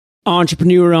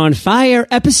Entrepreneur on Fire,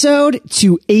 episode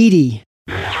 280.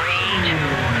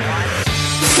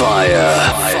 Fire.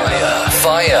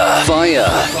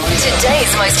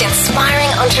 Today's most inspiring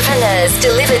entrepreneurs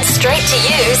delivered straight to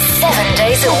you 7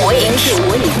 days a week.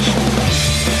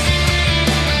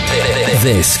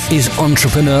 This is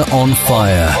Entrepreneur on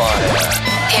Fire.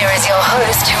 Here is your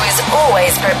host who is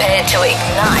always prepared to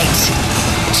ignite,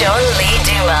 John Lee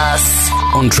Dumas.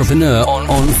 Entrepreneur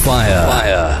on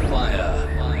Fire.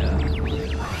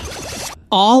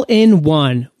 All in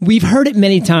one. We've heard it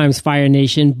many times, Fire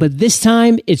Nation, but this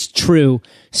time it's true.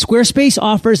 Squarespace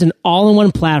offers an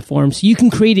all-in-one platform so you can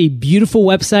create a beautiful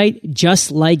website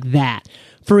just like that.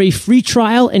 For a free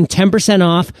trial and 10%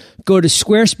 off, go to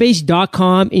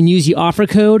squarespace.com and use the offer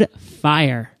code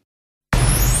FIRE.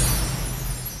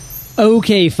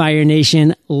 Okay, Fire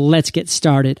Nation, let's get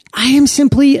started. I am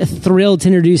simply thrilled to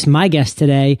introduce my guest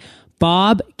today,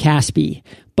 Bob Caspe.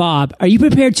 Bob, are you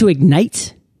prepared to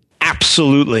ignite?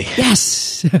 Absolutely.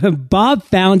 Yes. Bob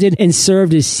founded and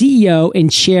served as CEO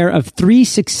and chair of 3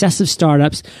 successive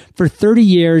startups for 30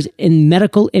 years in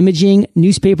medical imaging,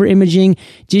 newspaper imaging,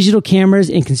 digital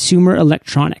cameras, and consumer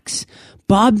electronics.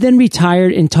 Bob then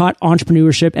retired and taught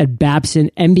entrepreneurship at Babson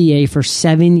MBA for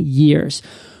 7 years.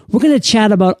 We're going to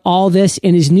chat about all this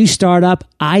and his new startup,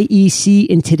 IEC,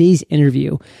 in today's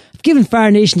interview. I've given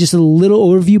Fire Nation just a little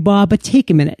overview, Bob, but take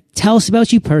a minute. Tell us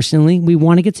about you personally. We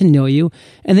want to get to know you,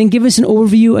 and then give us an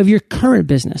overview of your current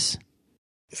business.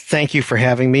 Thank you for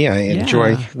having me. I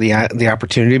enjoy the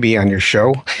opportunity to be on your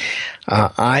show.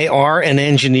 I are an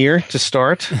engineer to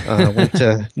start. Went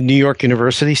to New York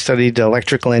University, studied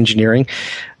electrical engineering.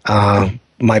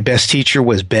 My best teacher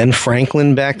was Ben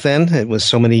Franklin back then. It was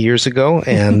so many years ago.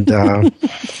 And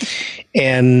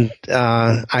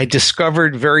I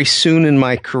discovered very soon in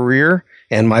my career,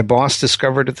 and my boss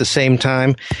discovered at the same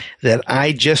time, that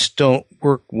I just don't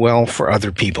work well for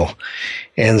other people.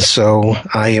 And so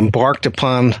I embarked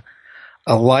upon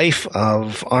a life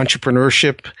of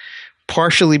entrepreneurship,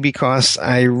 partially because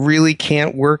I really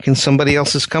can't work in somebody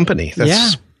else's company.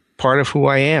 That's part of who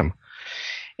I am.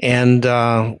 And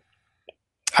in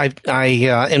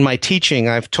my teaching,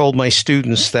 I've told my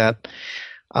students that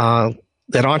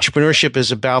entrepreneurship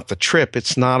is about the trip.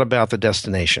 It's not about the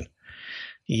destination.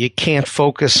 You can't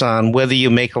focus on whether you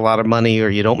make a lot of money or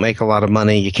you don't make a lot of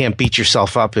money. You can't beat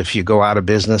yourself up if you go out of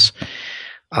business.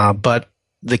 But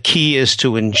the key is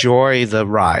to enjoy the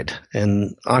ride,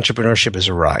 and entrepreneurship is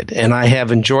a ride. And I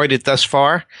have enjoyed it thus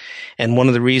far. And one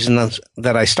of the reasons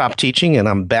that I stopped teaching and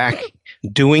I'm back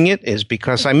doing it is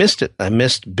because I missed it. I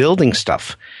missed building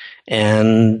stuff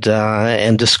and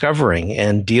discovering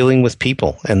and dealing with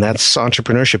people. And that's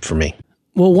entrepreneurship for me.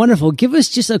 Well, wonderful. Give us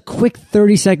just a quick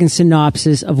 30-second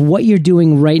synopsis of what you're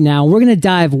doing right now. We're going to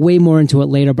dive way more into it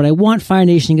later, but I want Fire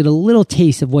Nation to get a little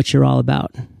taste of what you're all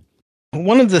about.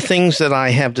 One of the things that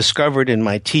I have discovered in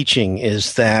my teaching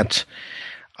is that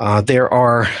there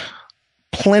are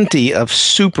plenty of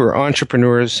super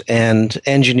entrepreneurs and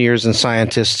engineers and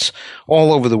scientists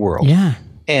all over the world. Yeah.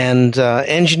 And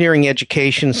engineering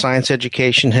education, science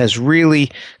education has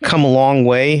really come a long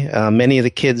way. Many of the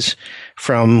kids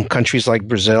from countries like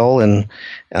Brazil and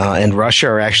Russia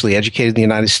are actually educated in the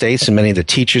United States, and many of the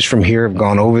teachers from here have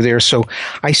gone over there. So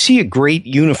I see a great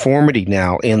uniformity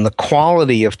now in the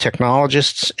quality of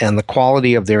technologists and the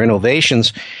quality of their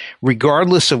innovations,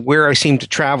 regardless of where I seem to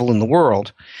travel in the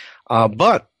world.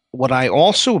 But what I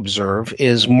also observe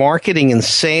is marketing and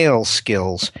sales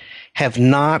skills have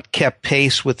not kept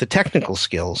pace with the technical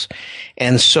skills.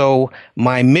 And so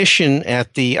my mission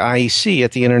at the IEC,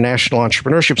 at the International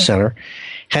Entrepreneurship Center,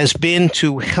 has been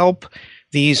to help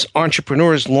these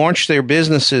entrepreneurs launch their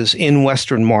businesses in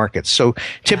Western markets. So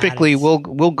typically we'll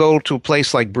go to a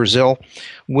place like Brazil.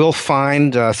 We'll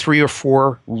find 3 or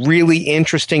 4 really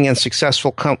interesting and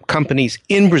successful companies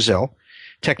in Brazil,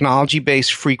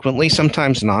 technology-based frequently,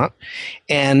 sometimes not.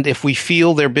 And if we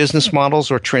feel their business models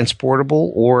are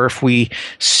transportable, or if we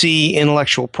see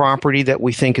intellectual property that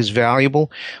we think is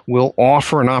valuable, we'll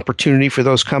offer an opportunity for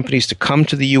those companies to come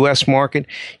to the U.S. market,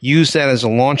 use that as a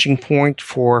launching point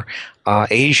for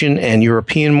Asian and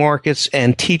European markets,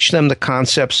 and teach them the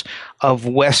concepts of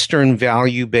Western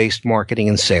value-based marketing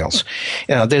and sales.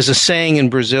 There's a saying in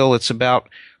Brazil, it's about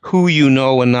who you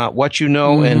know and not what you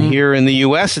know. Mm-hmm. And here in the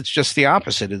U.S., it's just the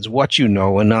opposite. It's what you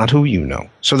know and not who you know.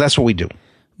 So that's what we do.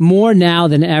 More now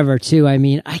than ever, too. I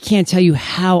mean, I can't tell you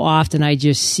how often I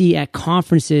just see at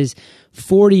conferences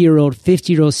 40-year-old,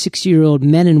 50-year-old, 60-year-old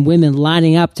men and women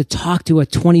lining up to talk to a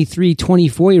 23,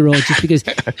 24-year-old just because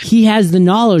he has the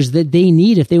knowledge that they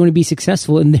need if they want to be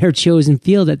successful in their chosen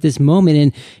field at this moment.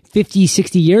 And 50,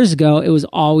 60 years ago, it was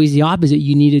always the opposite.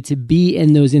 You needed to be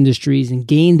in those industries and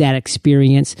gain that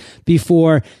experience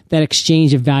before that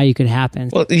exchange of value could happen.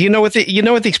 Well, you know what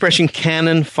the expression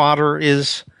cannon fodder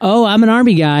is? Oh, I'm an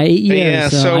Army guy, 8 years, yeah,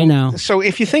 so I know. So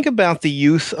if you think about the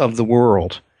youth of the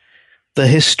world, the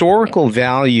historical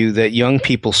value that young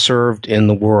people served in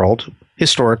the world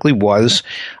historically was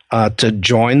to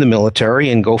join the military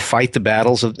and go fight the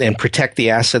battles and protect the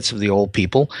assets of the old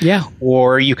people. Yeah.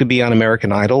 Or you could be on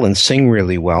American Idol and sing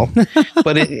really well.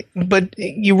 but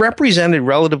you represented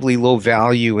relatively low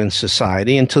value in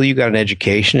society until you got an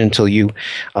education, until you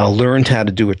learned how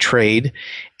to do a trade.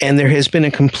 And there has been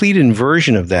a complete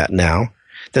inversion of that now,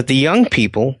 that the young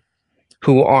people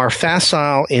who are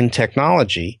facile in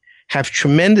technology have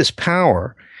tremendous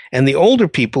power, and the older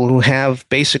people who have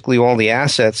basically all the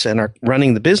assets and are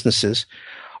running the businesses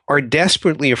are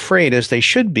desperately afraid, as they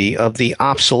should be, of the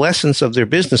obsolescence of their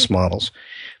business models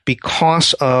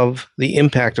because of the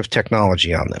impact of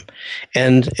technology on them.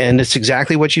 And it's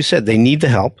exactly what you said. They need the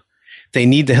help. They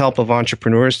need the help of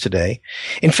entrepreneurs today.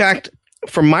 In fact,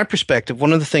 from my perspective,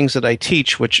 one of the things that I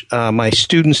teach, which my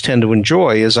students tend to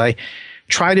enjoy, is I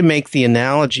try to make the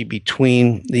analogy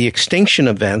between the extinction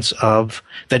events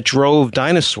that drove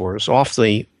dinosaurs off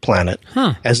the planet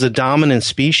as the dominant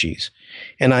species.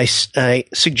 And I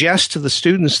suggest to the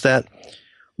students that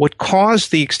what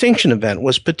caused the extinction event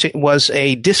was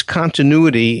a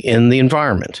discontinuity in the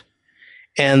environment.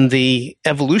 And the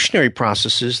evolutionary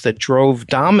processes that drove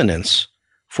dominance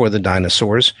for the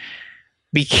dinosaurs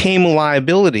became a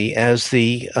liability as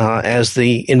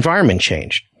the environment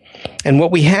changed. And what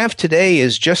we have today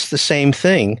is just the same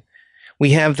thing.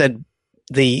 We have that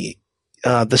the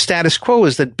status quo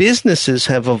is that businesses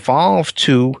have evolved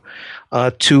to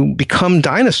become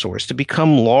dinosaurs, to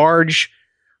become large,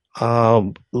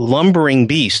 lumbering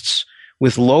beasts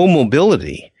with low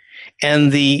mobility.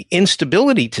 And the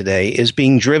instability today is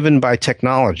being driven by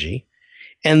technology.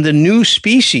 And the new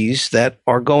species that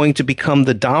are going to become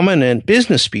the dominant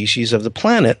business species of the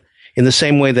planet, in the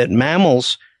same way that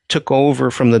mammals took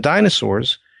over from the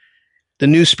dinosaurs, the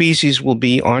new species will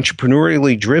be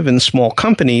entrepreneurially driven small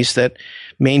companies that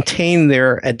maintain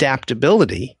their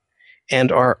adaptability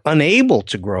and are unable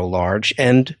to grow large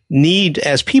and need,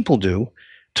 as people do,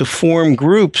 to form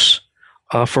groups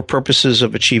for purposes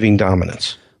of achieving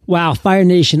dominance. Wow, Fire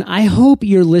Nation, I hope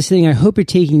you're listening. I hope you're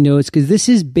taking notes, because this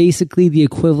is basically the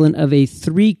equivalent of a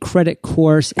 3-credit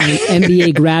course in an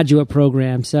MBA graduate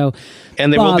program. So,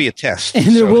 and there Bob, will be a test.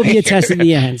 And there will be a test at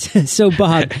the end. So,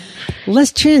 Bob,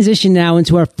 let's transition now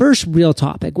into our first real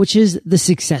topic, which is the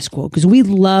success quote, because we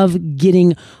love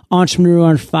getting Entrepreneur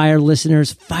on Fire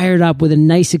listeners fired up with a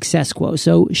nice success quote.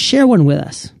 So share one with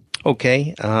us.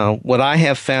 Okay. What I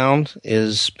have found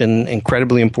has been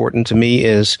incredibly important to me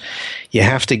is you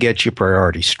have to get your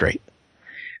priorities straight.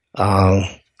 I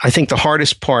think the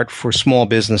hardest part for small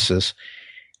businesses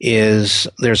is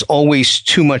there's always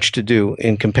too much to do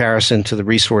in comparison to the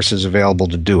resources available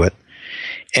to do it.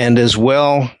 And as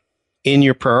well, in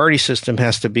your priority system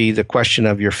has to be the question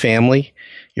of your family,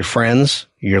 your friends,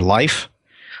 your life,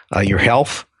 your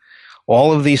health.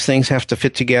 All of these things have to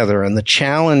fit together. And the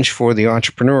challenge for the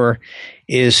entrepreneur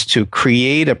is to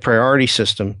create a priority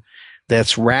system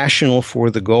that's rational for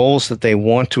the goals that they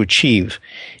want to achieve.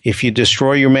 If you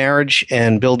destroy your marriage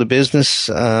and build a business,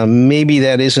 maybe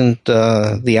that isn't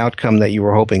the outcome that you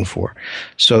were hoping for.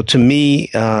 So to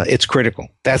me, it's critical.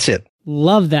 That's it.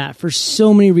 Love that for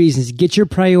so many reasons. Get your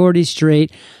priorities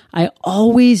straight. I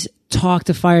always talk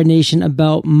to Fire Nation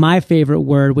about my favorite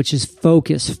word, which is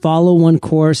focus. Follow one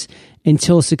course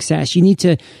until success. You need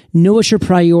to know what your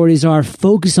priorities are,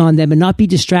 focus on them, and not be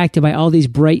distracted by all these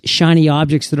bright, shiny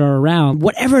objects that are around,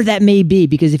 whatever that may be,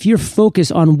 because if you're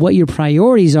focused on what your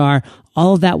priorities are,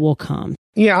 all of that will come.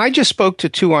 Yeah, I just spoke to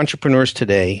 2 entrepreneurs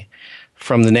today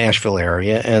from the Nashville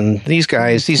area, and these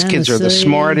kids are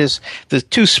the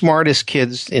 2 smartest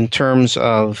kids in terms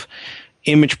of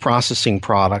image processing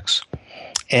products.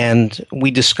 And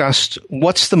we discussed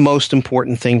what's the most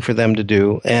important thing for them to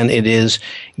do, and it is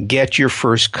get your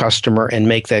first customer and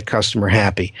make that customer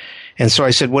happy. And so I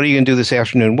said, what are you going to do this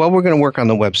afternoon? Well, we're going to work on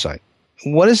the website.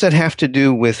 What does that have to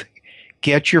do with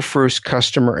get your first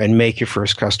customer and make your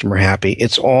first customer happy?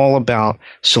 It's all about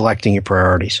selecting your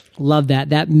priorities. Love that.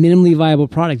 That minimally viable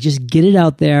product. Just get it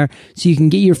out there so you can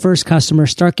get your first customer,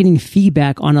 start getting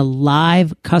feedback on a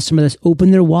live customer that's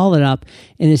opened their wallet up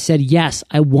and has said, yes,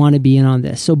 I want to be in on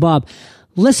this. So Bob,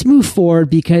 let's move forward,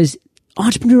 because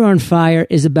Entrepreneur on Fire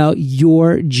is about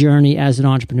your journey as an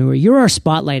entrepreneur. You're our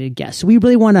spotlighted guest. So we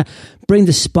really want to bring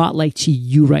the spotlight to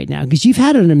you right now because you've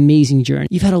had an amazing journey.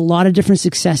 You've had a lot of different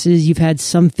successes. You've had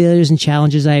some failures and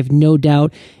challenges, I have no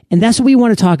doubt. And that's what we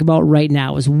want to talk about right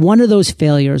now is one of those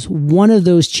failures, one of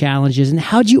those challenges, and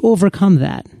how'd you overcome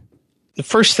that? The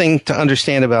first thing to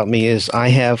understand about me is I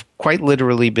have quite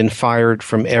literally been fired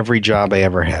from every job I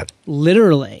ever had.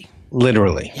 Literally.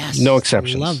 Literally. Yes. No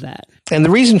exceptions. Love that. And the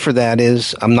reason for that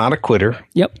is I'm not a quitter.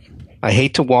 Yep. I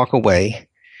hate to walk away,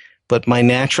 but my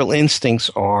natural instincts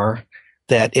are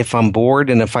that if I'm bored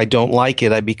and if I don't like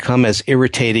it, I become as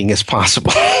irritating as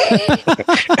possible.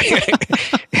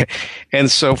 And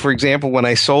so, for example, when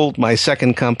I sold my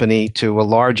second company to a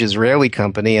large Israeli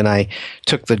company and I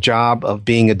took the job of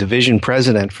being a division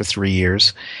president for 3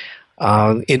 years,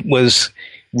 it was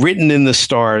written in the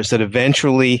stars that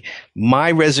eventually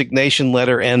my resignation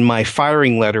letter and my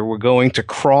firing letter were going to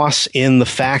cross in the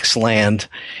fax land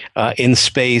in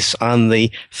space on the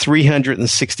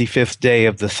 365th day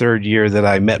of the third year that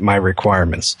I met my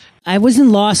requirements. I was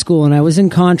in law school and I was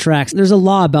in contracts. There's a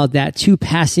law about that, 2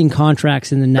 passing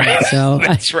contracts in the night. So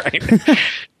that's right.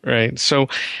 Right. So,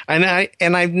 and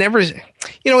I've never,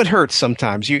 it hurts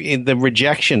sometimes. The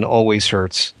rejection always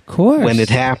hurts. Of course. When it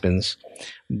happens.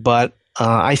 But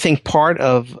I think part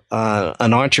of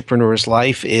an entrepreneur's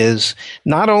life is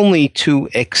not only to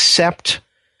accept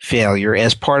failure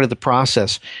as part of the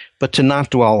process, but to not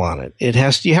dwell on it.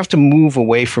 You have to move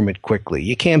away from it quickly.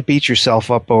 You can't beat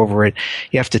yourself up over it.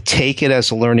 You have to take it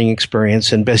as a learning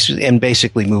experience and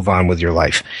basically move on with your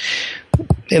life.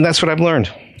 And that's what I've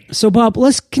learned. So, Bob,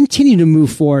 let's continue to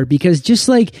move forward because just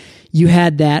like you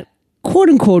had that quote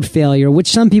unquote failure,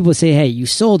 which some people say, hey, you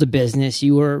sold a business,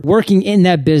 you were working in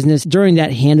that business during that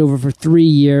handover for 3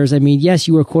 years. I mean, yes,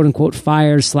 you were quote unquote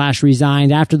fired /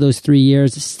 resigned after those 3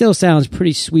 years. It still sounds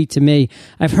pretty sweet to me.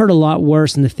 I've heard a lot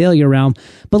worse in the failure realm,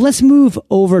 but let's move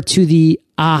over to the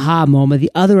aha moment,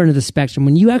 the other end of the spectrum,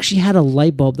 when you actually had a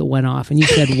light bulb that went off and you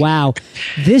said, wow,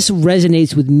 this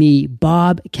resonates with me,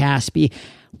 Bob Caspe.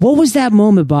 What was that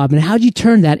moment, Bob, and how'd you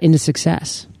turn that into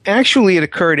success? Actually, it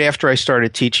occurred after I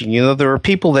started teaching. There are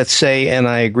people that say, and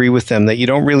I agree with them, that you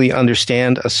don't really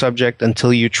understand a subject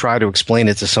until you try to explain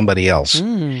it to somebody else.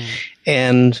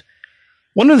 And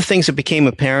one of the things that became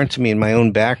apparent to me in my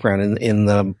own background in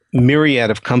the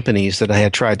myriad of companies that I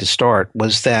had tried to start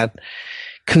was that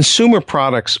consumer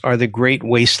products are the great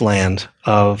wasteland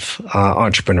of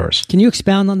entrepreneurs. Can you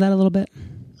expound on that a little bit?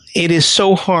 It is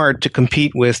so hard to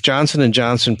compete with Johnson &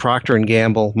 Johnson, Procter &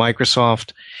 Gamble,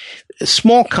 Microsoft.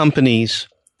 Small companies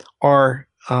are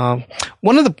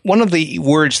one of the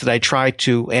words that I try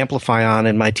to amplify on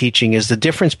in my teaching is the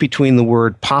difference between the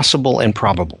word possible and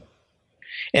probable.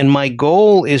 And my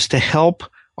goal is to help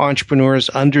entrepreneurs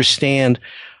understand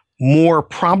more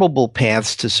probable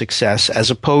paths to success as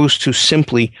opposed to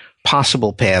simply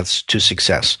possible paths to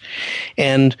success.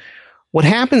 And what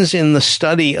happens in the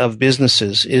study of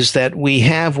businesses is that we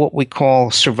have what we call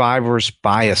survivor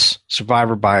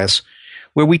bias,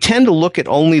 where we tend to look at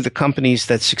only the companies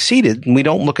that succeeded and we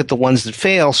don't look at the ones that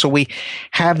fail. So we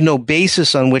have no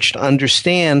basis on which to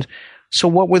understand. So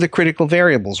what were the critical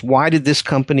variables? Why did this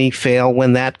company fail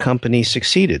when that company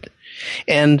succeeded?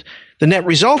 And the net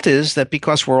result is that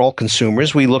because we're all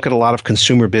consumers, we look at a lot of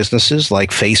consumer businesses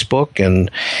like Facebook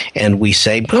and we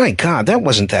say, my God, that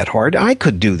wasn't that hard. I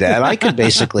could do that. I could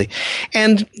basically.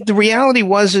 And the reality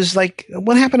is like,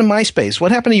 what happened to my space?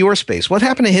 What happened to your space? What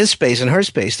happened to his space and her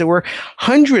space? There were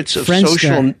hundreds of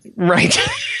social, right.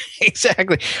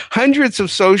 Exactly. Hundreds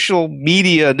of social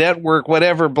media network,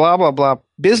 whatever, blah, blah, blah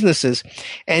businesses.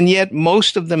 And yet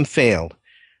most of them failed.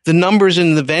 The numbers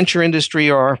in the venture industry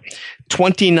are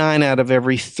 29 out of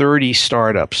every 30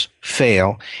 startups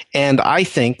fail. And I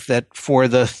think that for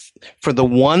the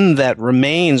one that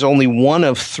remains, only 1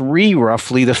 of 3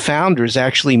 roughly, the founders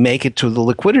actually make it to the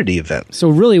liquidity event. So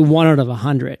really 1 out of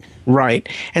 100. Right.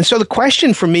 And so the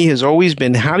question for me has always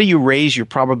been, how do you raise your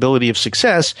probability of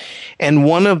success? And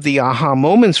one of the aha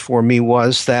moments for me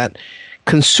was that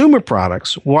consumer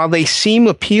products, while they seem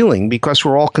appealing because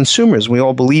we're all consumers, we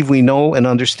all believe we know and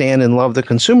understand and love the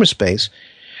consumer space,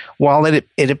 while it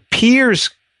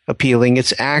appears appealing,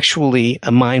 it's actually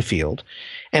a minefield.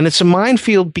 And it's a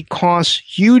minefield because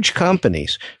huge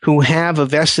companies who have a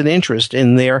vested interest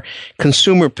in their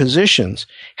consumer positions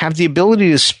have the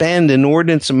ability to spend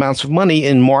inordinate amounts of money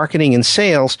in marketing and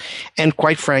sales and,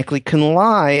 quite frankly, can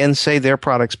lie and say their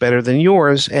product's better than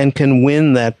yours and can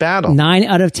win that battle. 9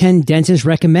 out of 10 dentists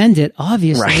recommend it,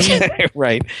 obviously. Right.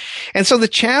 Right. And so the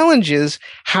challenge is,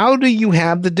 how do you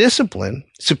have the discipline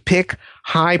to pick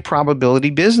high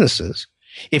probability businesses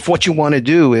if what you want to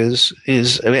do is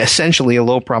essentially a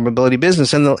low probability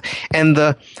business. And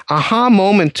the aha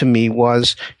moment to me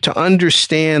was to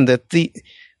understand that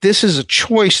this is a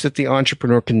choice that the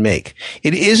entrepreneur can make.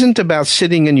 It isn't about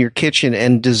sitting in your kitchen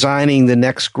and designing the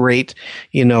next great,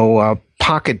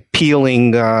 pocket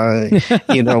peeling,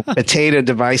 potato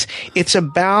device. It's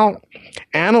about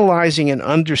analyzing and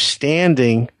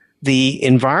understanding the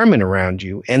environment around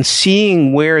you and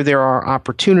seeing where there are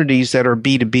opportunities that are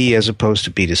B2B as opposed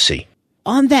to B2C.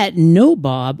 On that note,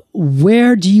 Bob,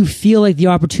 where do you feel like the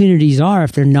opportunities are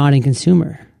if they're not in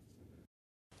consumer?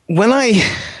 When I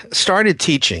started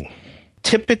teaching,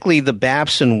 typically the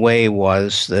Babson way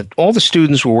was that all the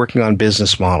students were working on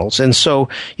business models. And so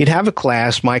you'd have a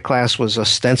class. My class was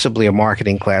ostensibly a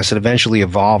marketing class. It eventually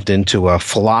evolved into a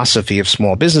philosophy of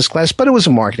small business class, but it was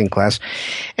a marketing class.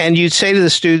 And you'd say to the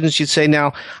students,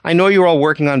 now, I know you're all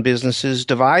working on businesses.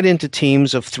 Divide into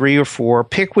teams of 3 or 4.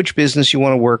 Pick which business you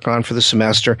want to work on for the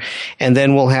semester. And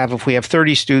then if we have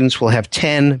 30 students, we'll have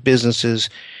 10 businesses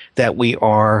that we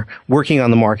are working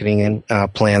on the marketing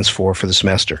and plans for the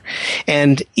semester.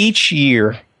 And each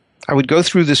year, I would go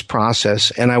through this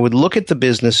process and I would look at the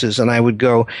businesses and I would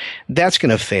go, that's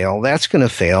going to fail, that's going to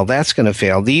fail, that's going to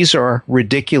fail. These are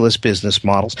ridiculous business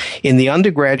models. In the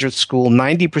undergraduate school,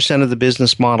 90% of the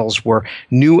business models were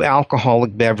new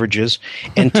alcoholic beverages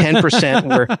and 10%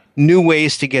 were new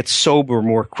ways to get sober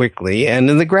more quickly. And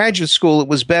in the graduate school, it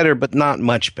was better, but not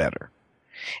much better.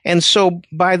 And so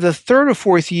by the 3rd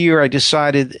or 4th year, I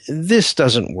decided this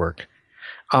doesn't work.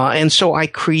 And so I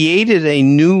created a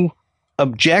new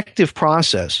objective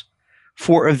process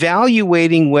for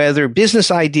evaluating whether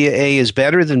business idea A is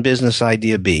better than business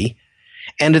idea B.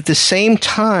 And at the same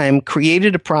time,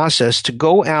 created a process to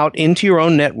go out into your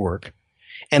own network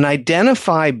and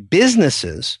identify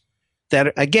businesses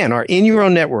that, again, are in your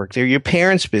own network. They're your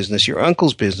parents' business, your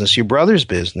uncle's business, your brother's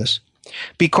business.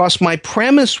 Because my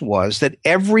premise was that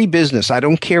every business, I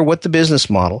don't care what the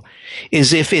business model,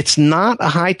 is if it's not a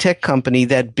high-tech company,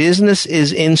 that business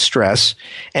is in stress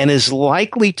and is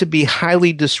likely to be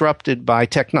highly disrupted by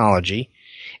technology.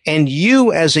 And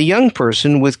you, as a young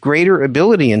person with greater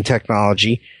ability in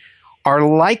technology, are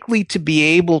likely to be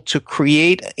able to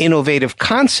create innovative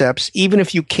concepts, even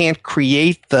if you can't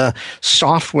create the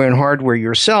software and hardware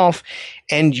yourself.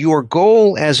 And your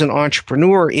goal as an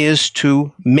entrepreneur is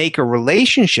to make a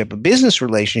business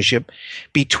relationship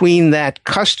between that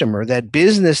customer, that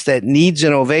business that needs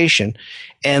innovation,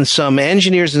 and some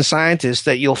engineers and scientists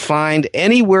that you'll find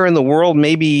anywhere in the world,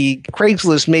 maybe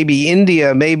Craigslist, maybe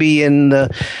India, maybe in the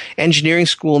engineering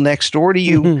school next door to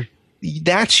you. Mm-hmm.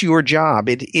 That's your job.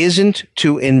 It isn't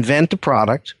to invent a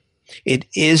product. It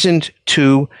isn't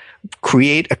to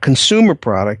create a consumer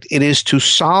product. It is to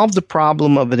solve the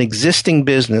problem of an existing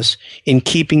business in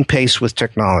keeping pace with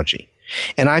technology.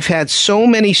 And I've had so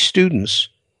many students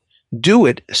do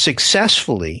it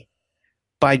successfully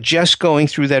by just going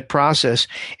through that process.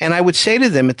 And I would say to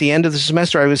them at the end of the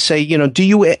semester, I would say,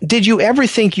 did you ever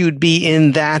think you'd be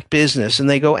in that business? And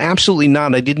they go, absolutely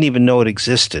not. I didn't even know it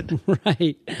existed.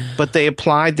 Right. But they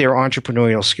applied their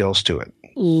entrepreneurial skills to it.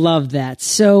 Love that.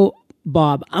 So,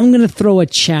 Bob, I'm going to throw a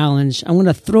challenge. I'm going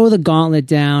to throw the gauntlet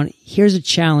down. Here's a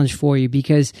challenge for you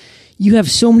because you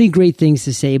have so many great things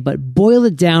to say, but boil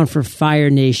it down for Fire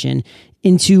Nation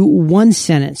into one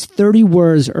sentence, 30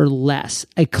 words or less,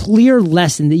 a clear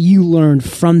lesson that you learned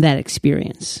from that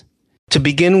experience. To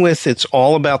begin with, it's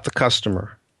all about the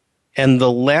customer. And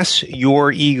the less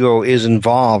your ego is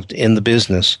involved in the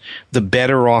business, the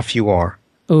better off you are.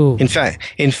 Oh. In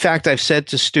fact, I've said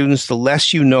to students, the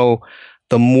less you know,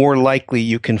 the more likely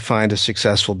you can find a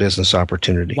successful business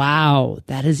opportunity. Wow,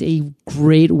 that is a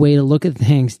great way to look at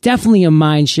things. Definitely a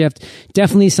mind shift.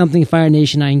 Definitely something, Fire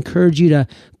Nation, I encourage you to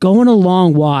go on a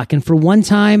long walk. And for one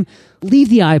time, leave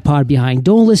the iPod behind.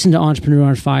 Don't listen to Entrepreneur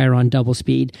on Fire on double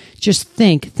speed. Just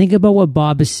think about what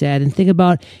Bob has said and think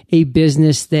about a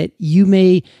business that you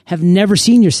may have never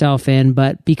seen yourself in,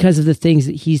 but because of the things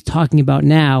that he's talking about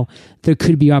now, there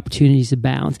could be opportunities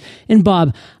abound. And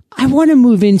Bob, I want to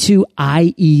move into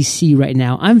IEC right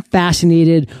now. I'm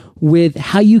fascinated with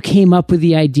how you came up with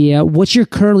the idea, what you're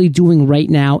currently doing right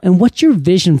now, and what's your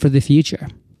vision for the future.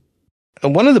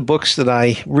 One of the books that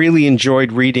I really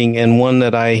enjoyed reading and one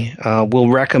that I will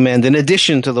recommend, in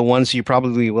addition to the ones you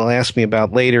probably will ask me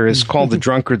about later, is called The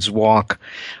Drunkard's Walk,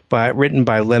 written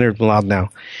by Leonard Mlodinow.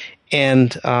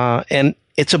 And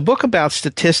it's a book about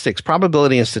statistics,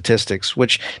 probability and statistics,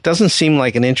 which doesn't seem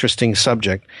like an interesting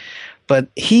subject. But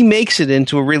he makes it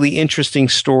into a really interesting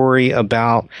story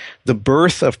about the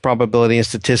birth of probability and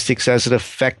statistics as it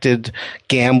affected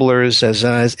gamblers,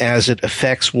 as it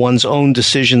affects one's own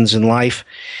decisions in life.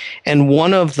 And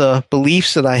one of the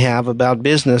beliefs that I have about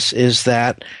business is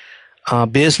that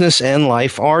business and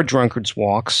life are drunkard's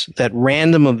walks, that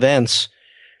random events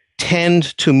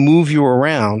tend to move you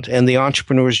around, and the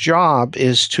entrepreneur's job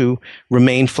is to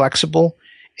remain flexible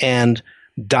and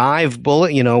duck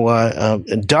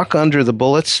under the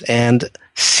bullets and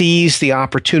seize the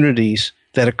opportunities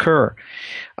that occur.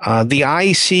 The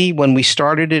IEC, when we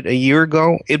started it a year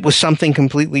ago, it was something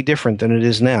completely different than it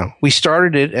is now. We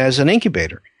started it as an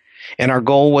incubator, and our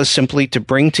goal was simply to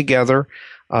bring together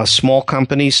small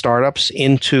companies, startups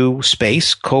into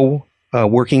space,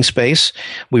 working space.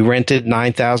 We rented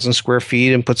 9,000 square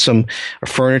feet and put some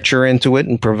furniture into it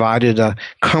and provided a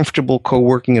comfortable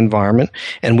co-working environment.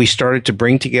 And we started to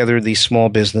bring together these small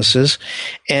businesses.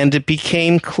 And it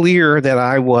became clear that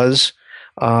I was,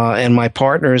 and my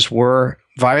partners were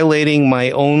violating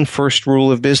my own first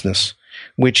rule of business,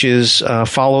 which is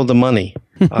follow the money.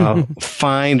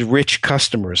 Find rich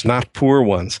customers, not poor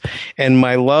ones. And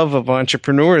my love of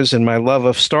entrepreneurs and my love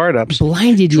of startups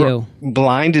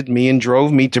blinded me and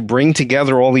drove me to bring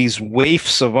together all these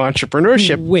waifs of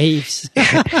entrepreneurship. Waifs.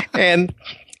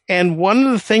 And one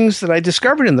of the things that I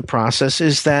discovered in the process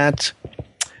is that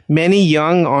many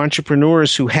young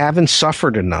entrepreneurs who haven't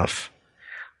suffered enough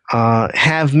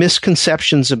have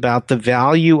misconceptions about the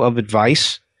value of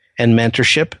advice and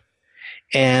mentorship,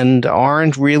 and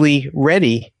aren't really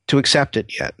ready to accept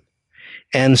it yet.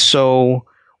 And so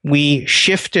we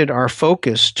shifted our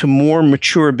focus to more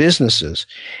mature businesses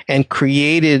and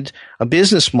created a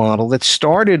business model that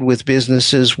started with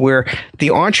businesses where the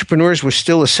entrepreneurs were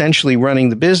still essentially running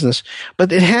the business,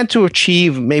 but it had to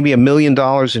achieve maybe $1 million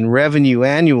in revenue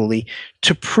annually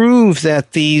to prove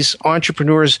that these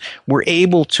entrepreneurs were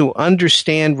able to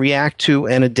understand, react to,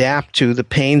 and adapt to the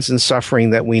pains and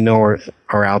suffering that we know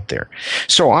are out there.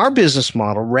 So our business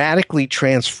model radically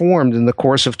transformed in the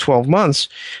course of 12 months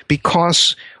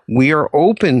because we are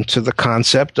open to the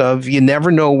concept of you never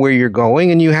know where you're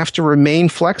going and you have to remain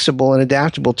flexible and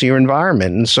adaptable to your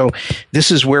environment. And so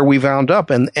this is where we wound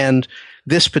up. And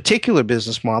this particular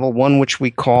business model, one which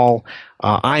we call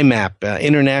IMAP,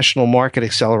 International Market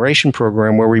Acceleration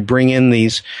Program, where we bring in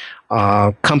these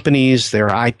companies, their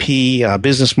IP,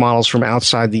 business models from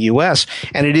outside the U.S.,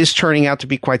 and it is turning out to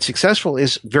be quite successful,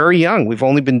 is very young. We've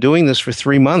only been doing this for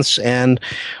 3 months, and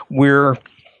we're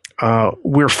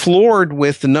floored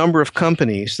with the number of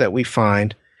companies that we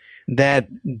find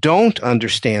that don't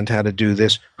understand how to do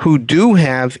this, who do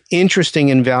have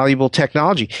interesting and valuable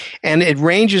technology. And it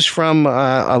ranges from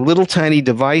a little tiny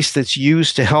device that's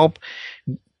used to help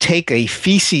take a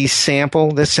feces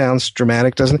sample. This sounds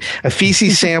dramatic, doesn't it? A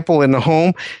feces sample in the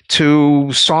home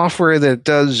to software that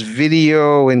does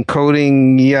video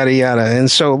encoding, yada, yada.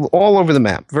 And so all over the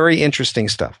map. Very interesting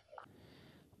stuff.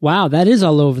 Wow, that is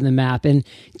all over the map. And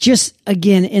just,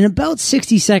 again, in about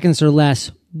 60 seconds or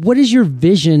less, what is your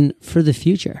vision for the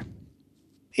future?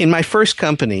 In my first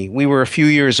company, we were a few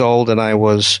years old, and I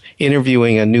was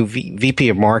interviewing a new VP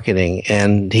of marketing,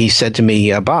 and he said to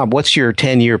me, Bob, what's your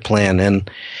 10-year plan?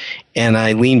 And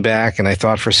I leaned back, and I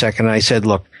thought for a second, and I said,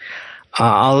 look,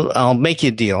 I'll make you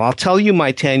a deal. I'll tell you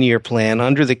my 10-year plan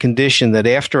under the condition that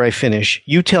after I finish,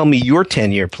 you tell me your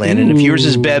 10-year plan, and if yours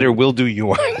is better, we'll do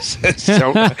yours.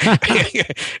 So,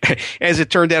 as it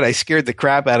turned out, I scared the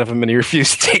crap out of him, and he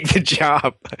refused to take the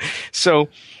job. So,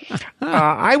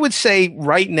 I would say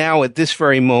right now, at this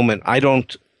very moment, I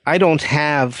don't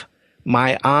have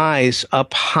my eyes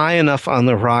up high enough on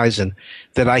the horizon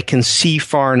that I can see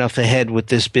far enough ahead with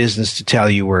this business to tell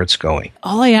you where it's going.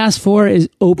 All I ask for is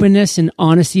openness and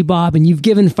honesty, Bob, and you've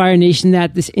given Fire Nation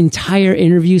that this entire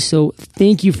interview, so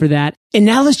thank you for that. And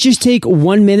now let's just take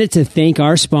 1 minute to thank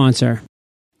our sponsor.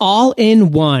 All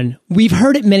in one. We've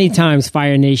heard it many times,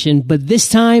 Fire Nation, but this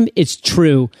time it's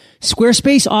true.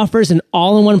 Squarespace offers an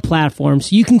all-in-one platform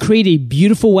so you can create a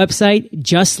beautiful website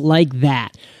just like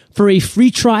that. For a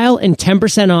free trial and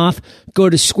 10% off, go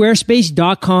to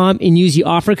squarespace.com and use the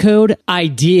offer code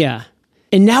IDEA.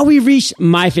 And now we've reached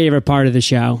my favorite part of the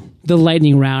show, the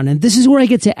lightning round. And this is where I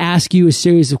get to ask you a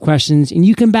series of questions, and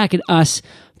you come back at us,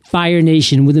 Fire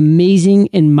Nation, with amazing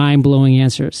and mind-blowing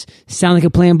answers. Sound like a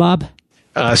plan, Bob?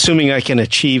 Assuming I can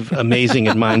achieve amazing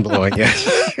and mind-blowing,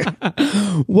 yes.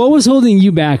 What was holding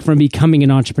you back from becoming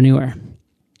an entrepreneur?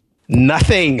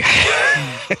 Nothing.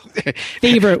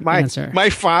 Favorite answer. My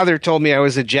father told me I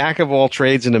was a jack of all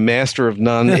trades and a master of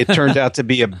none. It turned out to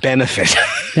be a benefit.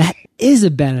 That is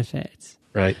a benefit.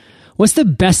 Right. What's the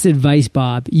best advice,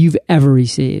 Bob, you've ever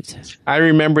received? I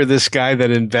remember this guy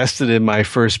that invested in my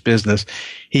first business.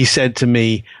 He said to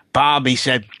me, Bob, he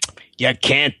said, you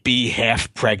can't be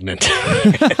half pregnant.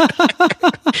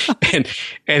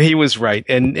 and he was right.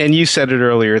 And you said it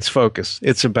earlier, it's focus.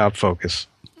 It's about focus.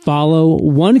 Follow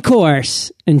one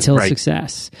course until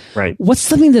success. Right. What's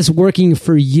something that's working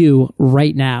for you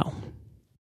right now?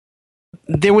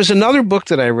 There was another book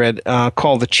that I read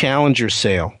called The Challenger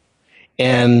Sale.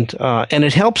 And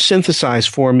it helped synthesize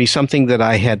for me something that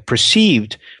I had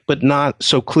perceived but not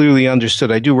so clearly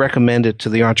understood. I do recommend it to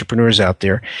the entrepreneurs out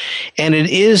there. And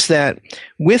it is that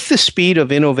with the speed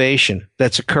of innovation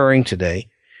that's occurring today,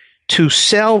 to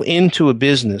sell into a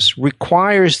business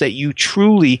requires that you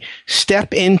truly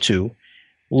step into,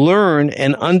 learn,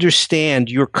 and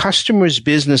understand your customer's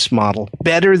business model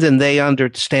better than they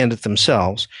understand it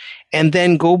themselves, and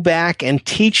then go back and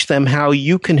teach them how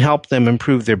you can help them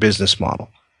improve their business model.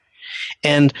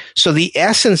 And so the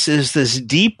essence is this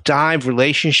deep dive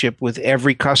relationship with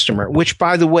every customer, which,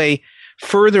 by the way,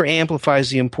 further amplifies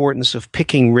the importance of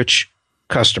picking rich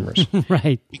customers.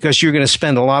 Right. Because you're going to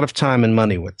spend a lot of time and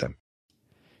money with them.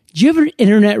 Do you have an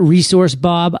internet resource,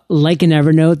 Bob, like an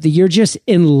Evernote, that you're just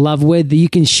in love with that you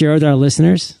can share with our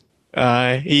listeners?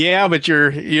 Yeah, but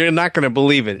you're not going to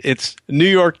believe it. It's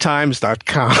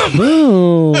NewYorkTimes.com.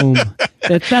 Boom.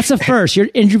 That's a first. Your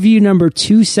interview number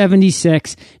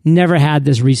 276 never had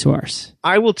this resource.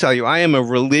 I will tell you, I am a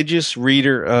religious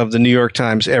reader of the New York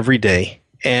Times every day.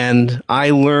 And I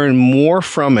learn more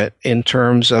from it in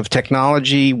terms of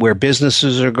technology, where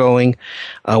businesses are going,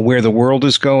 where the world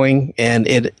is going. And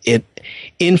it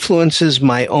influences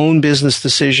my own business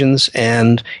decisions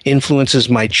and influences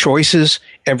my choices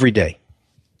every day.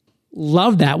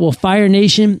 Love that. Well, Fire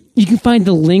Nation, you can find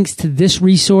the links to this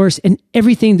resource and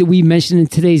everything that we mentioned in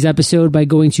today's episode by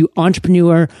going to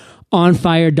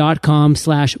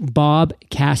entrepreneuronfire.com/Bob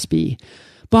Caspe.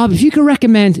 Bob, if you could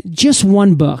recommend just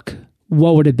one book,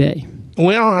 what would it be?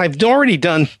 Well, I've already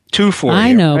done two for you.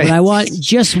 I know, right? But I want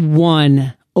just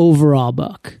one overall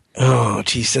book. Oh,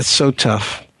 geez, that's so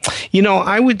tough. You know,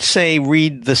 I would say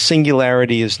read The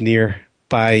Singularity is Near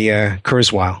by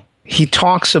Kurzweil. He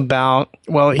talks about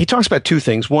two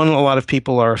things. One, a lot of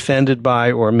people are offended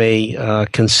by or may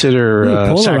consider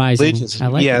polarizing. I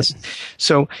like yes. it.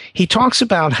 So he talks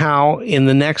about how in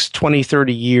the next 20,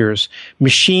 30 years,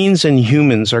 machines and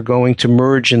humans are going to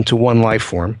merge into one life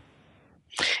form.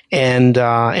 And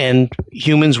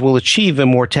humans will achieve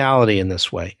immortality in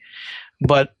this way.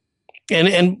 But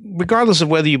and regardless of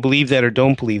whether you believe that or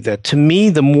don't believe that, to me,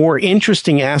 the more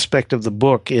interesting aspect of the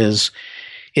book is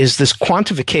this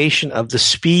quantification of the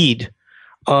speed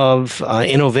of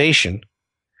innovation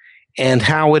and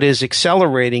how it is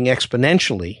accelerating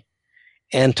exponentially,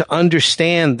 and to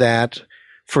understand that,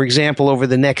 for example, over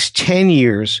the next 10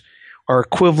 years are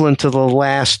equivalent to the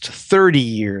last 30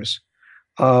 years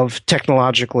of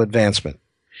technological advancement.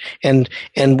 And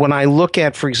when I look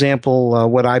at, for example,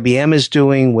 what IBM is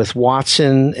doing with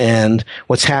Watson and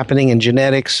what's happening in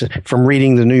genetics from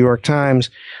reading the New York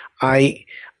Times, it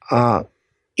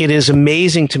is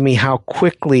amazing to me how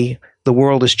quickly the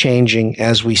world is changing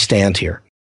as we stand here.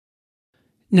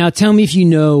 Now tell me if you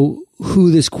know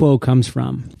who this quote comes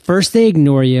from. First they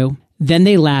ignore you, then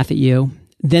they laugh at you,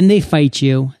 then they fight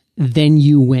you, then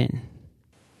you win.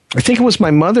 I think it was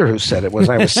my mother who said it when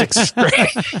I was 6th grade.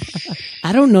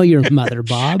 I don't know your mother,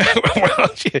 Bob. Well,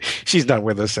 she's not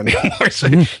with us anymore, so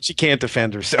she can't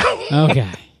defend herself.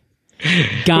 Okay.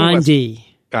 Gandhi.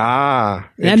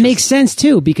 That makes sense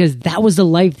too, because that was the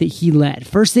life that he led.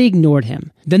 First they ignored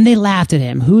him. Then they laughed at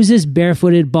him. Who's this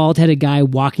barefooted, bald-headed guy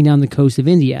walking down the coast of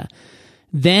India?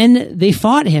 Then they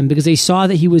fought him because they saw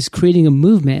that he was creating a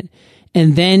movement.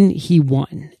 And then he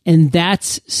won. And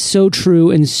that's so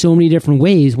true in so many different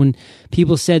ways. When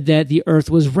people said that the earth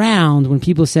was round, when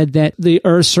people said that the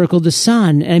earth circled the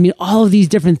sun, and I mean, all of these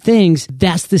different things,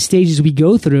 that's the stages we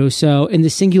go through. So, and the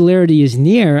singularity is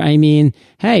near. I mean,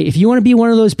 hey, if you want to be one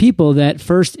of those people that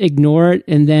first ignore it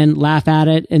and then laugh at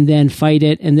it and then fight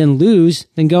it and then lose,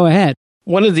 then go ahead.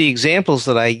 One of the examples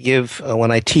that I give when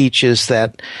I teach is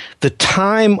that the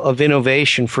time of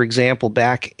innovation, for example,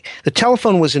 the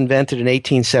telephone was invented in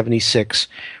 1876,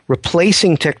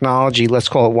 replacing technology, let's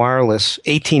call it wireless,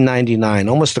 1899,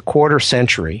 almost a quarter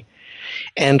century.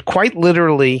 And quite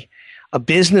literally, a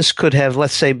business could have,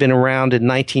 let's say, been around in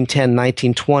 1910,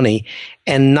 1920,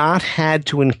 and not had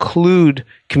to include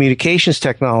communications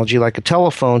technology like a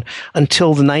telephone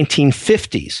until the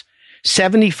 1950s.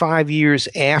 75 years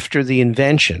after the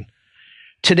invention.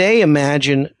 Today,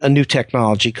 imagine a new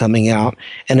technology coming out,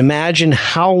 and imagine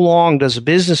how long does a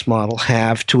business model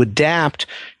have to adapt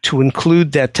to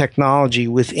include that technology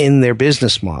within their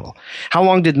business model. How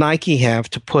long did Nike have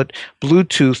to put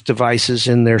Bluetooth devices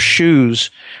in their shoes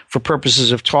for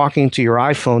purposes of talking to your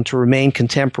iPhone to remain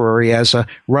contemporary as a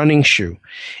running shoe?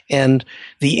 And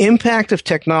the impact of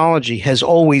technology has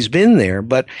always been there,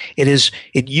 but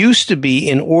it used to be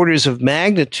in orders of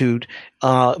magnitude,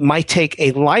 might take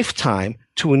a lifetime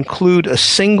to include a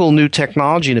single new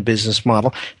technology in a business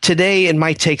model. Today, it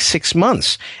might take 6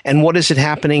 months. And what is it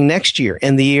happening next year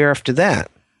and the year after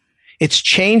that? It's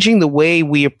changing the way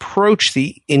we approach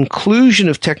the inclusion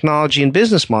of technology in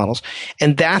business models.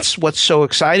 And that's what's so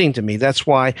exciting to me. That's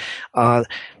why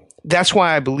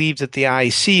I believe that the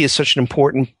IEC is such an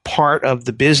important part of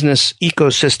the business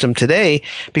ecosystem today,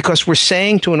 because we're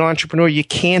saying to an entrepreneur, you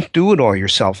can't do it all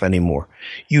yourself anymore.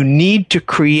 You need to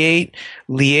create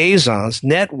liaisons,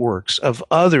 networks of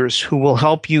others who will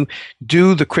help you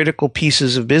do the critical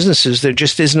pieces of businesses. There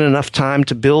just isn't enough time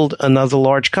to build another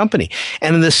large company.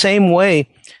 And in the same way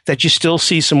that you still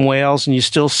see some whales and you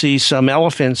still see some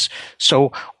elephants,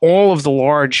 so all of the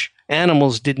large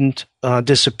animals didn't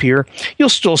disappear. You'll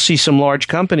still see some large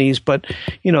companies, but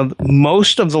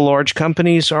most of the large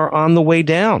companies are on the way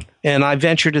down. And I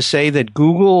venture to say that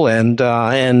Google and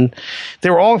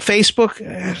they're all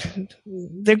Facebook.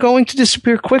 They're going to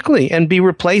disappear quickly and be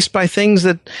replaced by things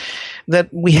that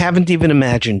we haven't even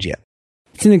imagined yet.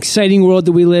 It's an exciting world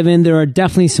that we live in. There are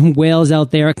definitely some whales out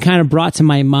there. It kind of brought to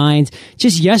my mind.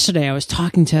 Just yesterday, I was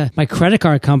talking to my credit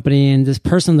card company, and this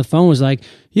person on the phone was like,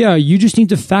 yeah, you just need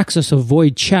to fax us a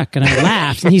void check. And I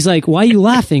laughed. And he's like, why are you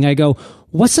laughing? I go,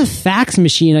 what's a fax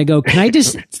machine? I go, can I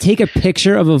just take a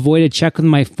picture of a voided check with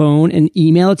my phone and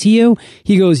email it to you?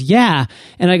 He goes, yeah.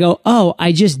 And I go, oh,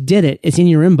 I just did it. It's in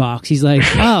your inbox. He's like,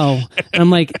 oh. And I'm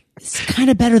like, it's kind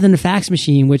of better than a fax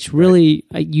machine, which really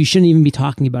you shouldn't even be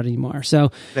talking about anymore.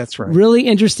 So that's right. Really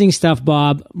interesting stuff,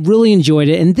 Bob. Really enjoyed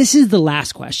it. And this is the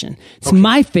last question. It's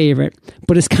my favorite,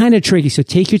 but it's kind of tricky. So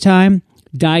take your time,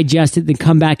 digest it, then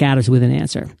come back at us with an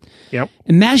answer. Yep.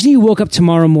 Imagine you woke up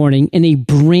tomorrow morning in a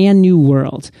brand new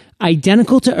world,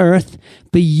 identical to Earth,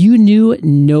 but you knew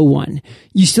no one.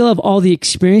 You still have all the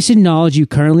experience and knowledge you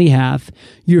currently have.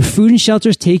 Your food and shelter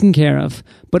is taken care of,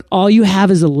 but all you have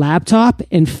is a laptop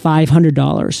and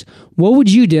 $500. What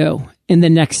would you do in the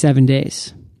next 7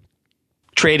 days?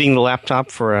 Trading the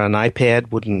laptop for an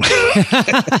iPad wouldn't.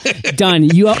 Done.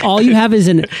 All you have is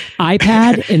an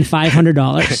iPad and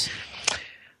 $500.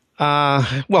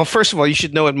 Well, first of all, you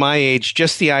should know at my age,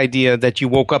 just the idea that you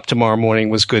woke up tomorrow morning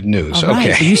was good news. All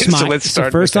right, okay. So you smile. So let's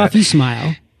start first with off, that. you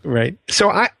smile. Right. So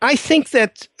I think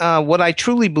that what I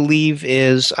truly believe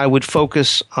is I would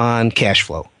focus on cash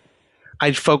flow.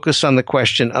 I'd focus on the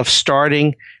question of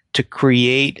starting to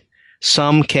create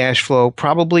some cash flow,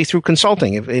 probably through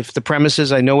consulting. If the premise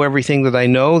is I know everything that I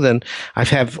know, then I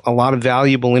have a lot of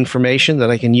valuable information that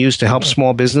I can use to help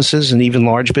small businesses and even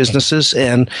large businesses.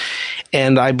 And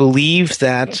I believe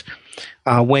that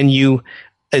when you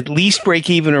at least break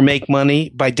even or make money,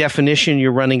 by definition,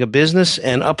 you're running a business.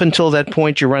 And up until that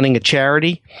point, you're running a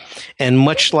charity. And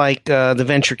much like the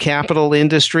venture capital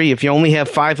industry, if you only have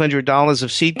 $500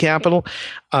 of seed capital,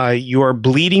 you're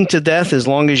bleeding to death as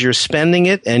long as you're spending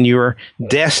it, and you're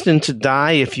destined to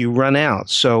die if you run out.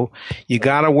 So you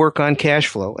got to work on cash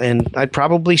flow. And I'd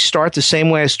probably start the same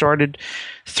way I started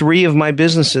 3 of my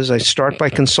businesses. I start by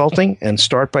consulting and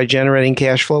start by generating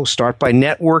cash flow, start by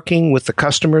networking with the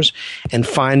customers and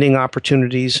finding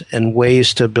opportunities and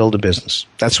ways to build a business.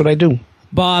 That's what I do.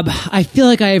 Bob, I feel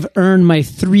like I've earned my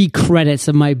 3 credits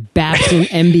of my Babson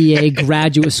MBA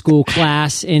graduate school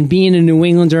class. And being a New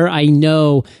Englander, I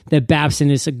know that Babson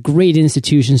is a great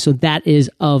institution, so that is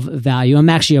of value. I'm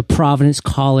actually a Providence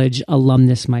College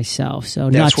alumnus myself. So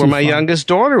that's where my youngest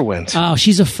daughter went. Oh,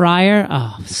 she's a Friar?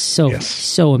 Oh,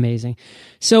 so amazing.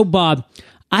 So, Bob,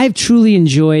 I've truly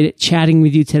enjoyed chatting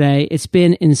with you today. It's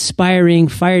been inspiring.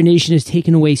 Fire Nation has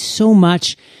taken away so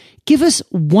much. Give us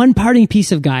one parting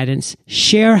piece of guidance,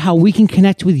 share how we can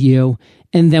connect with you,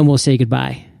 and then we'll say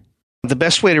goodbye. The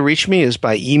best way to reach me is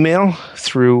by email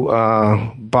through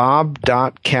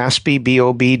bob.caspe,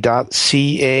 bob.caspe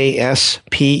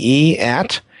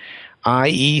at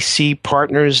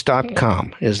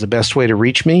iecpartners.com is the best way to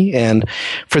reach me. And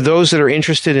for those that are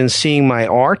interested in seeing my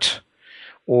art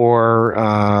or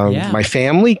my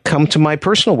family, come to my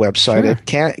personal website at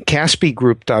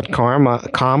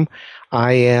caspegroup.com.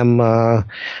 I am an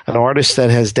artist that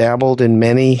has dabbled in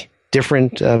many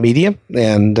different media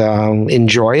and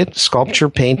enjoy it: sculpture,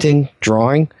 painting,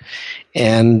 drawing,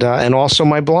 and also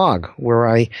my blog, where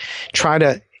I try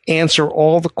to answer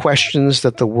all the questions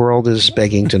that the world is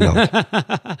begging to know.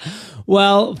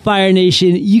 Well, Fire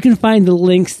Nation, you can find the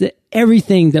links to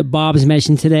everything that Bob's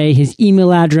mentioned today, his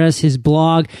email address, his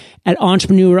blog at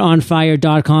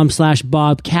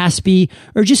entrepreneuronfire.com/Bob Caspe,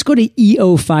 or just go to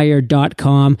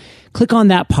eofire.com. Click on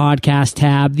that podcast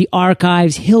tab, the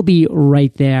archives. He'll be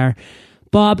right there.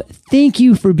 Bob, thank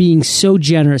you for being so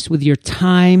generous with your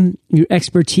time, your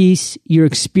expertise, your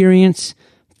experience.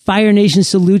 Fire Nation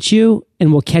salutes you,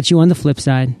 and we'll catch you on the flip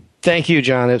side. Thank you,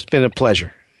 John. It's been a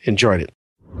pleasure. Enjoyed it.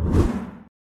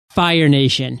 Fire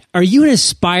Nation, are you an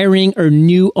aspiring or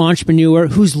new entrepreneur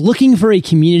who's looking for a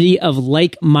community of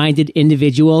like-minded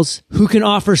individuals who can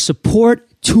offer support,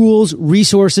 tools,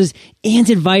 resources, and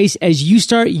advice as you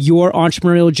start your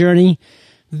entrepreneurial journey?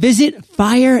 Visit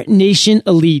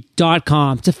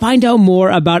firenationelite.com to find out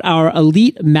more about our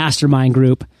elite mastermind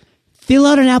group. Fill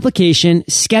out an application,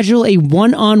 schedule a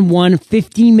one-on-one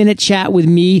 15-minute chat with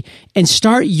me, and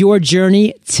start your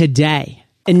journey today.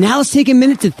 And now let's take a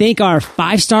minute to thank our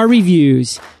 5-star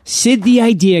reviews. Sid the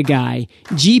Idea Guy,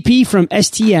 GP from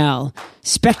STL,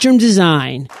 Spectrum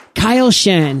Design, Kyle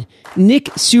Shen, Nick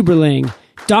Suberling,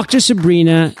 Dr.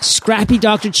 Sabrina, Scrappy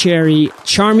Dr. Cherry,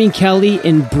 Charming Kelly,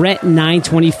 and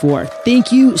Brett924.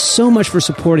 Thank you so much for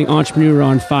supporting Entrepreneur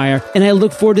on Fire, and I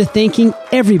look forward to thanking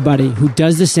everybody who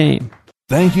does the same.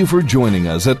 Thank you for joining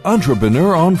us at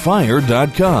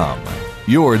entrepreneuronfire.com,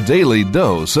 your daily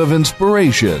dose of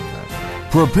inspiration.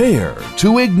 Prepare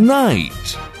to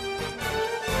ignite.